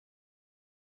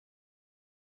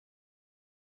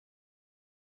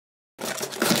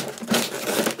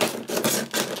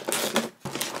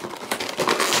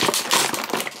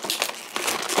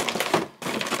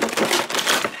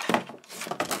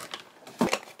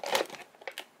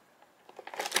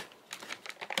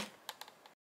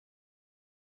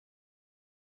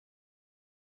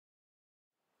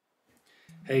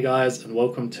Hey guys, and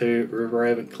welcome to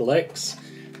Reborn Collects.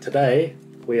 Today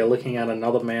we are looking at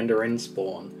another Mandarin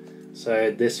Spawn. So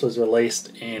this was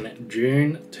released in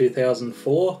June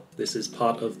 2004. This is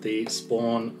part of the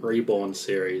Spawn Reborn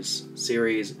series,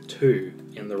 Series 2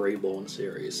 in the Reborn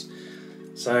series.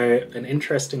 So an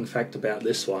interesting fact about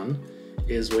this one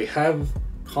is we have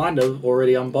kind of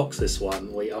already unboxed this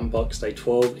one. We unboxed a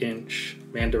 12-inch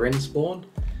Mandarin Spawn,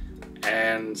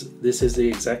 and this is the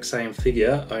exact same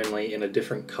figure, only in a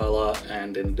different color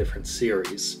and in a different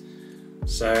series.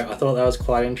 So I thought that was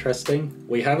quite interesting.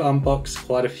 We have unboxed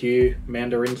quite a few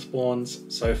Mandarin Spawns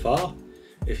so far.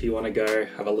 If you want to go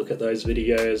have a look at those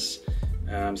videos,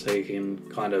 so you can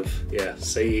kind of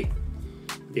see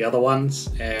the other ones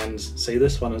and see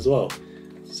this one as well.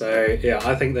 So yeah,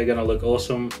 I think they're going to look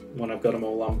awesome when I've got them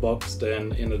all unboxed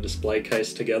and in a display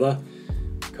case together.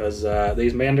 Because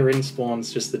these Mandarin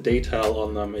Spawns, just the detail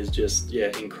on them is just,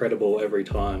 incredible every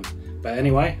time. But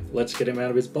anyway, let's get him out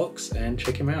of his box and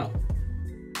check him out.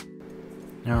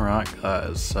 Alright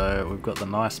guys, so we've got the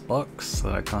nice box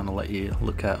that I kind of let you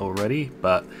look at already,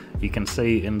 but you can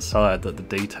see inside that the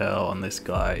detail on this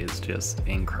guy is just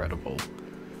incredible.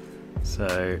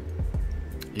 So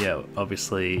yeah,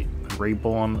 obviously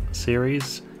Reborn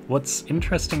series. What's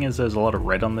interesting is there's a lot of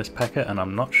red on this packet, and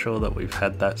I'm not sure that we've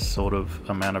had that sort of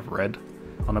amount of red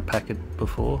on a packet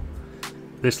before.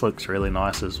 This looks really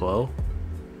nice as well.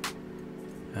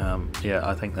 Yeah,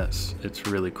 I think it's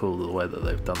really cool the way that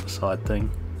they've done the side thing.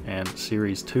 And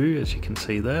Series 2, as you can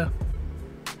see there.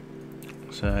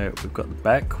 So we've got the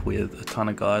back with a ton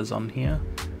of guys on here,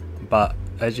 but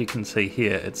as you can see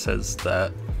here, it says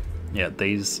that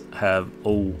these have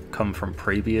all come from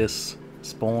previous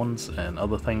spawns and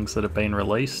other things that have been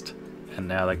released, and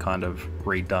now they're kind of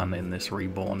redone in this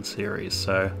Reborn series,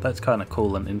 so that's kind of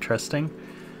cool and interesting.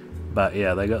 But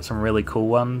yeah, they got some really cool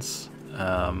ones.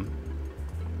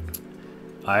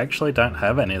 I actually don't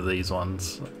have any of these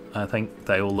ones. I think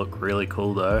they all look really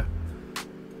cool though.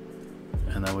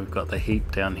 And then we've got the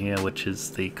heap down here, which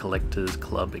is the Collectors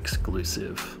Club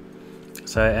exclusive.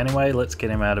 So anyway, let's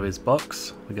get him out of his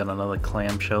box. We got another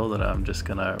clamshell that I'm just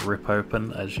gonna rip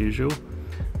open as usual.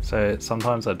 So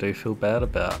sometimes I do feel bad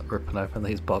about ripping open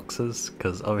these boxes,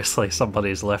 because obviously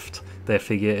somebody's left their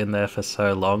figure in there for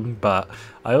so long, but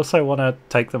I also want to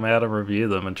take them out and review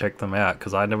them and check them out,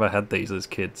 because I never had these as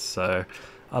kids. So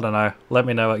I don't know, let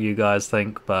me know what you guys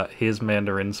think, but here's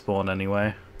Mandarin Spawn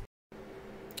anyway.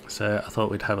 So I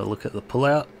thought we'd have a look at the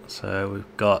pullout. So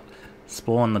we've got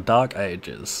Spawn the Dark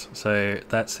Ages, so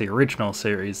that's the original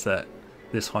series that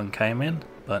this one came in,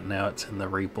 but now it's in the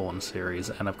Reborn series.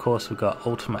 And of course we've got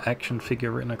Ultimate Action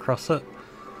Figure written across it.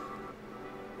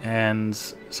 And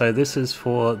so this is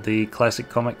for the classic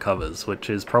comic covers, which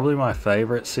is probably my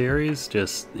favourite series.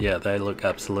 Just, yeah, they look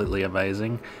absolutely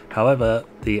amazing. However,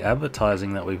 the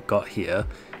advertising that we've got here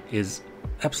is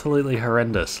absolutely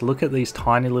horrendous. Look at these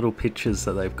tiny little pictures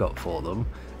that they've got for them.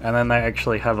 And then they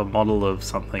actually have a model of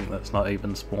something that's not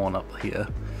even Spawn up here.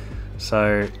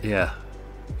 So yeah,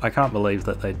 I can't believe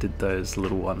that they did those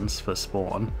little ones for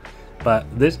Spawn. But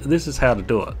this is how to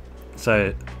do it.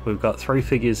 So we've got 3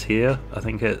 figures here. I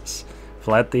think it's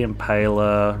Vlad the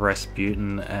Impaler,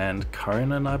 Rasputin, and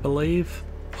Conan, I believe.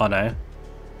 Oh no,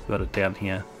 got it down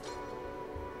here.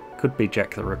 Could be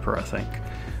Jack the Ripper, I think.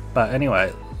 But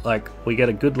anyway, like, we get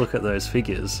a good look at those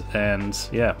figures, and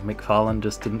yeah, Mcfarlane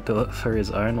just didn't do it for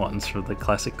his own ones for the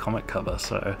classic comic cover,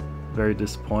 so very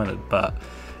disappointed. But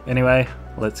anyway,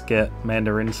 let's get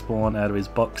Mandarin Spawn out of his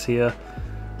box here.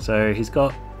 So he's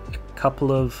got a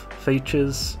couple of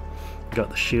features. He's got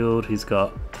the shield, he's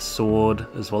got the sword,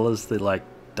 as well as the like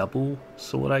double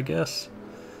sword, I guess.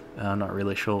 I'm not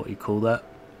really sure what you call that.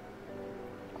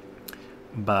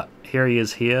 But here he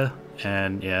is here,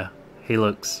 and yeah, he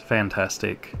looks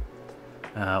fantastic.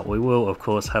 We will of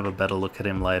course have a better look at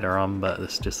him later on, but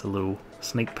it's just a little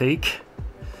sneak peek.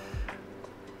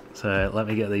 So let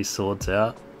me get these swords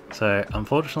out. So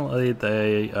unfortunately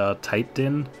they are taped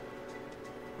in,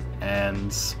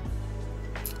 and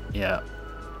yeah,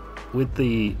 with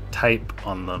the tape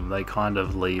on them they kind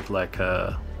of leave like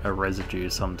a residue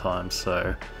sometimes,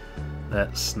 so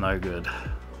that's no good.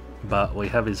 But we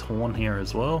have his horn here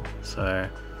as well, so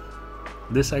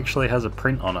this actually has a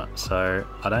print on it, so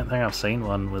I don't think I've seen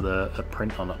one with a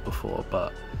print on it before,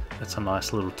 but it's a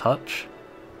nice little touch.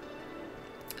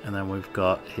 And then we've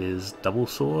got his double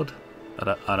sword.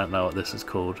 I don't know what this is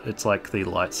called. It's like the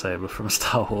lightsaber from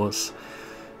Star Wars.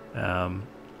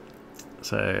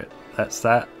 So that's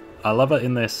that. I love it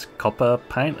in this copper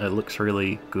paint. It looks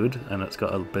really good, and it's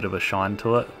got a bit of a shine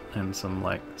to it and some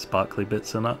like sparkly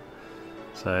bits in it.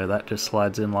 So that just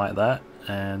slides in like that,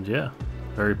 and yeah,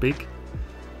 very big.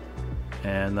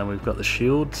 And then we've got the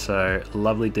shield, so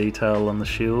lovely detail on the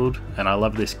shield, and I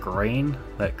love this green.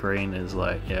 That green is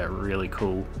like, yeah, really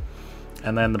cool.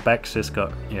 And then the back's just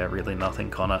got, yeah, really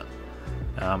nothing on it.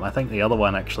 I think the other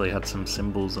one actually had some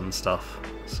symbols and stuff.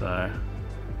 So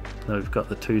then we've got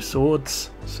the two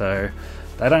swords, so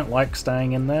they don't like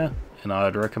staying in there, and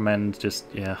I'd recommend just,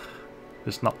 yeah,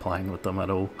 just not playing with them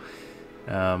at all.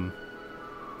 Yeah,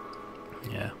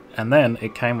 and then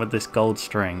it came with this gold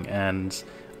string, and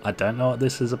I don't know what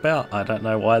this is about. I don't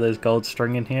know why there's gold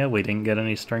string in here. We didn't get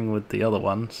any string with the other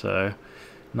one, so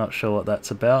not sure what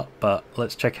that's about, but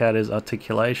let's check out his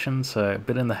articulation. So a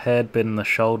bit in the head, bit in the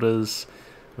shoulders.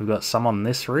 We've got some on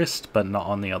this wrist, but not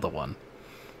on the other one.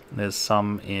 There's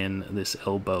some in this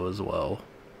elbow as well.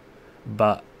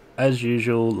 But as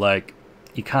usual, like,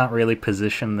 you can't really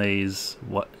position these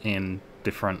in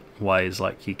different ways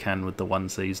like you can with the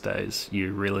ones these days.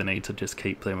 You really need to just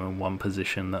keep them in one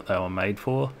position that they were made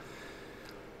for,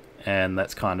 and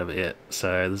that's kind of it.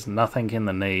 So there's nothing in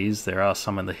the knees, there are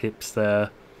some in the hips there,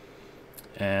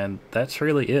 and that's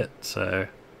really it. So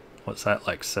what's that,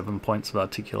 like 7 points of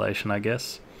articulation, I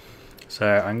guess. So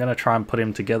I'm going to try and put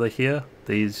him together here.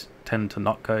 These tend to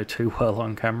not go too well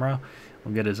on camera.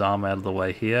 We'll get his arm out of the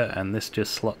way here, and this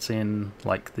just slots in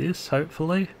like this,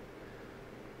 hopefully.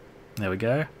 There we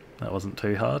go. That wasn't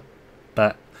too hard.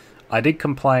 But I did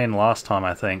complain last time,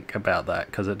 I think, about that,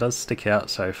 because it does stick out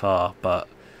so far, but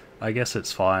I guess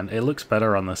it's fine. It looks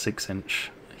better on the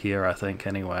 6-inch here, I think,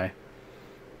 anyway.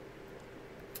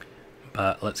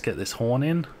 But let's get this horn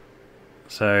in.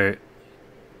 So,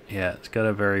 yeah, it's got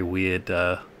a very weird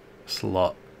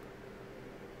slot.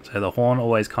 So the horn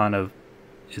always kind of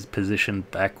is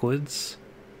positioned backwards,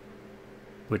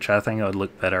 which I think it would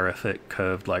look better if it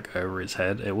curved like over his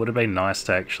head. It would have been nice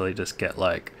to actually just get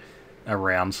like a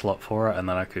round slot for it, and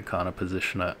then I could kind of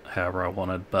position it however I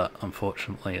wanted, but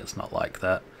unfortunately it's not like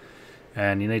that.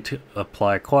 And you need to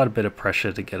apply quite a bit of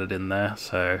pressure to get it in there.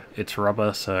 So it's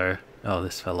rubber, so... oh,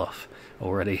 this fell off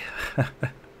already.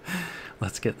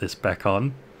 Let's get this back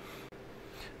on.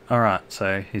 Alright,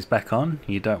 so he's back on.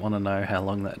 You don't want to know how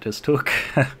long that just took.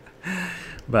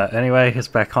 But anyway, he's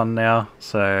back on now,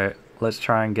 so let's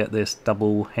try and get this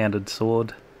double-handed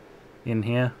sword in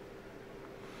here.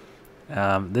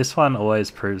 This one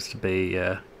always proves to be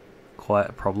quite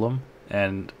a problem,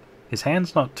 and his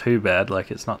hand's not too bad, like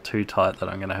it's not too tight that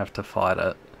I'm going to have to fight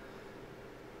it.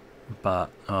 But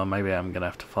maybe I'm going to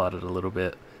have to fight it a little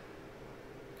bit.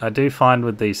 I do find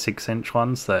with these 6-inch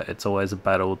ones that it's always a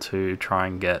battle to try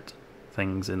and get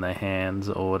things in their hands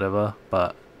or whatever,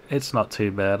 but it's not too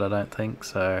bad, I don't think.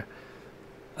 So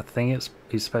I think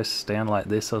he's supposed to stand like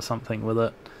this or something with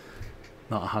it.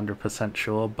 Not 100%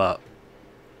 sure, but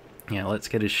yeah, let's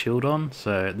get his shield on.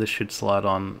 So this should slide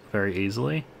on very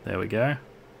easily. There we go.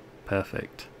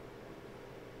 Perfect.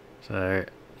 So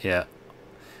yeah,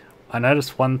 I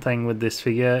noticed one thing with this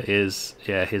figure is,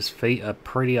 yeah, his feet are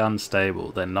pretty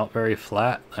unstable. They're not very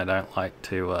flat. They don't like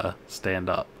to stand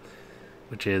up,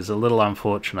 which is a little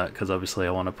unfortunate because obviously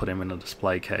I want to put him in a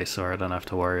display case so I don't have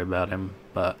to worry about him.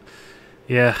 But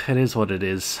yeah, it is what it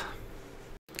is.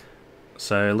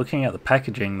 So looking at the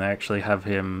packaging, they actually have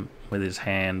him with his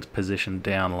hand positioned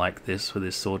down like this with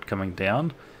his sword coming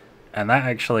down, and that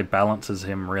actually balances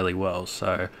him really well.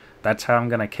 So that's how I'm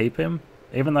going to keep him.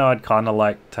 Even though I'd kind of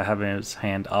like to have his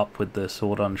hand up with the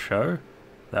sword on show,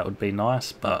 that would be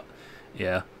nice, but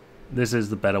yeah, this is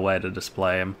the better way to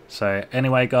display him. So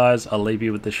anyway guys, I'll leave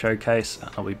you with the showcase,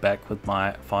 and I'll be back with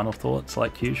my final thoughts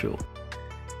like usual.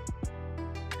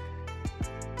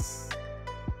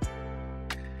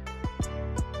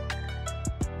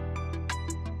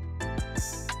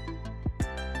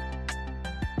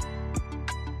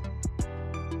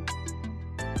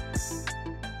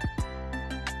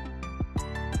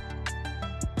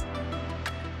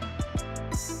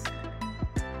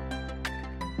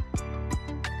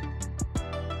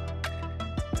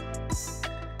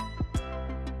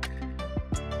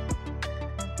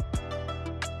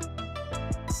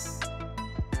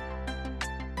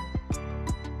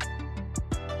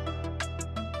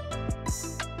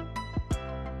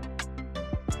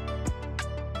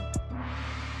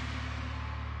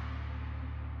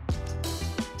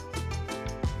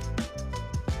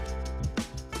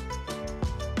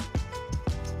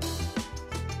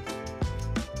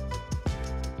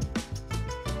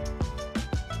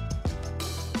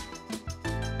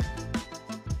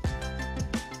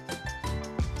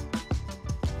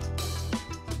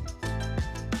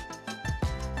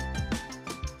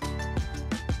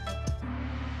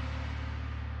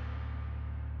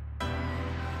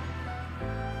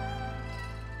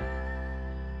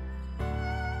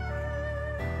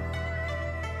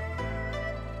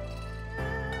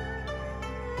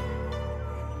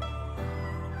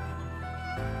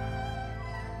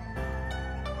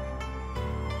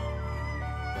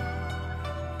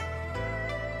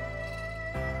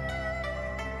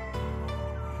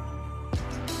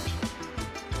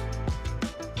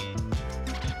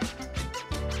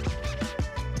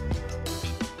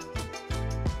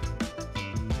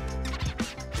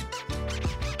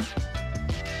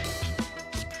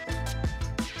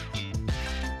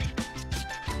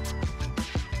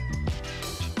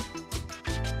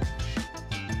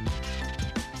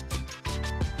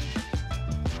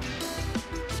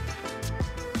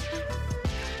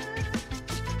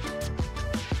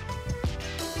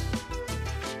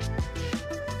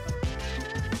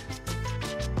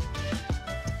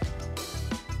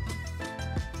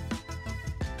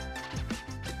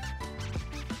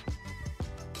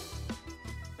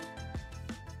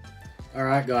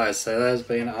 Alright guys, so there's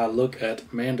been a look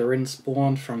at Mandarin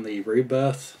Spawn from the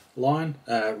Reborn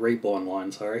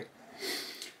line, sorry.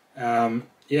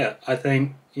 Yeah, I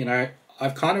think,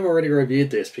 I've kind of already reviewed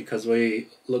this because we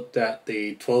looked at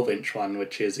the 12-inch one,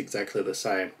 which is exactly the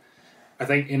same. I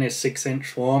think in his 6-inch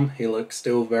form, he looks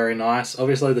still very nice.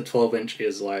 Obviously the 12-inch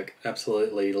is like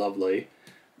absolutely lovely,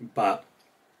 but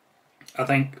I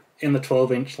think in the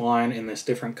 12-inch line, in this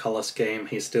different color scheme,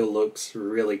 he still looks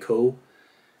really cool.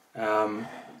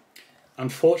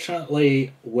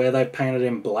 Unfortunately, where they painted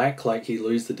him black, like you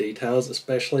lose the details,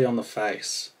 especially on the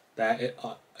face. It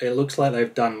looks like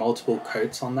they've done multiple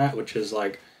coats on that, which is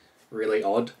like really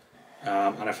odd,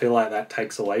 and I feel like that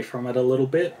takes away from it a little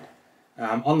bit.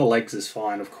 On the legs is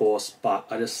fine, of course, but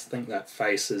I just think that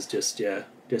face is just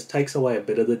takes away a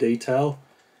bit of the detail.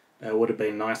 It would have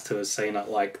been nice to have seen it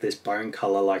like this bone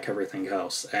colour like everything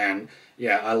else. And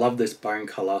yeah, I love this bone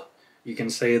colour. You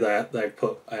can see that they've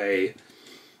put a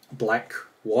black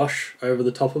wash over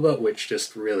the top of it, which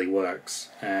just really works.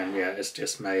 And yeah, it's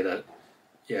just made it,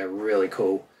 yeah, really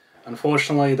cool.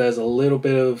 Unfortunately, there's a little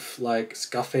bit of like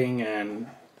scuffing and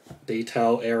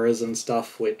detail errors and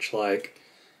stuff, which like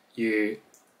you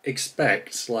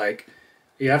expect. Like,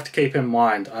 you have to keep in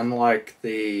mind, unlike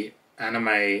the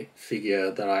anime figure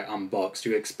that I unboxed,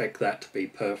 you expect that to be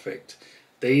perfect.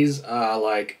 These are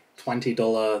like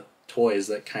 $20 toys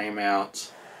that came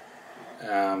out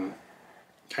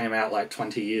like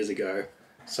 20 years ago,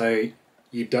 so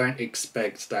you don't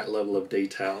expect that level of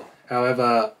detail.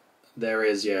 However, there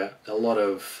is a lot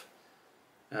of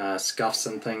scuffs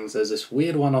and things. There's this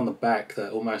weird one on the back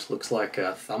that almost looks like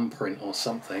a thumbprint or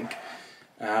something.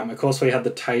 Of course, we had the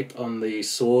tape on the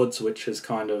swords, which has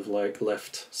kind of like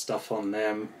left stuff on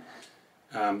them.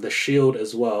 The shield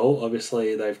as well,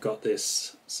 obviously they've got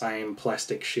this same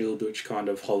plastic shield which kind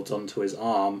of holds onto his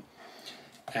arm.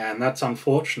 And that's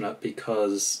unfortunate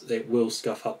because it will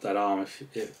scuff up that arm if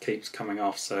it keeps coming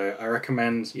off. So I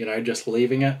recommend, just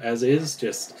leaving it as is.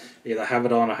 Just either have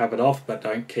it on or have it off, but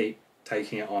don't keep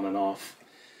taking it on and off.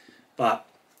 But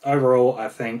overall, I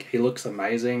think he looks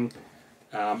amazing.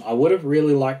 I would have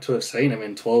really liked to have seen him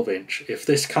in 12-inch. If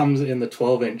this comes in the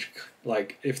 12-inch,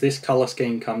 like if this colour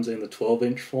scheme comes in the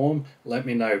 12-inch form, let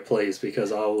me know please,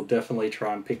 because I will definitely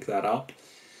try and pick that up.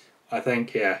 I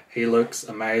think, yeah, he looks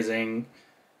amazing.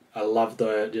 I love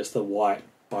just the white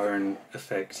bone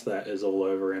effect that is all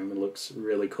over him. It looks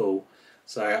really cool.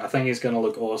 So I think he's going to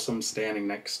look awesome standing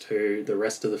next to the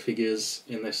rest of the figures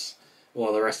in this,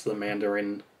 or the rest of the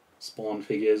Mandarin Spawn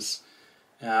figures.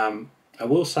 I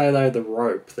will say though,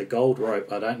 the gold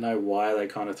rope, I don't know why they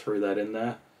kind of threw that in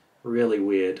there. Really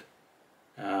weird.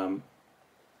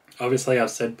 Obviously I've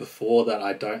said before that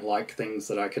I don't like things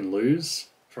that I can lose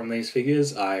from these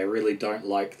figures. I really don't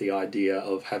like the idea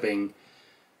of having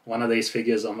one of these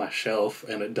figures on my shelf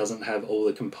and it doesn't have all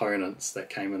the components that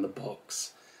came in the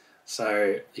box.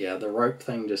 So yeah, the rope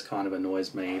thing just kind of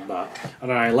annoys me, but I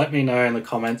don't know, let me know in the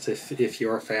comments if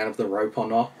you're a fan of the rope or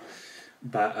not.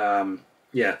 But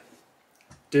yeah,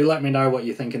 do let me know what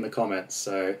you think in the comments.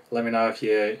 So let me know if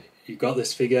you got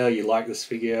this figure, you like this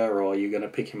figure, or you're going to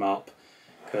pick him up.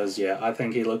 Because yeah, I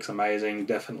think he looks amazing,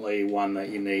 definitely one that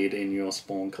you need in your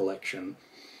Spawn collection.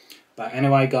 But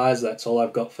anyway guys, that's all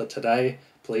I've got for today.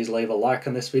 Please leave a like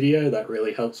on this video, that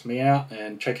really helps me out,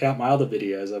 and check out my other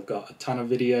videos. I've got a ton of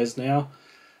videos now,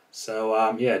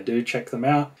 so yeah, do check them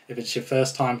out. If it's your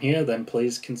first time here, then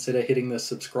please consider hitting the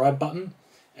subscribe button,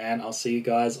 and I'll see you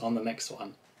guys on the next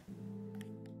one.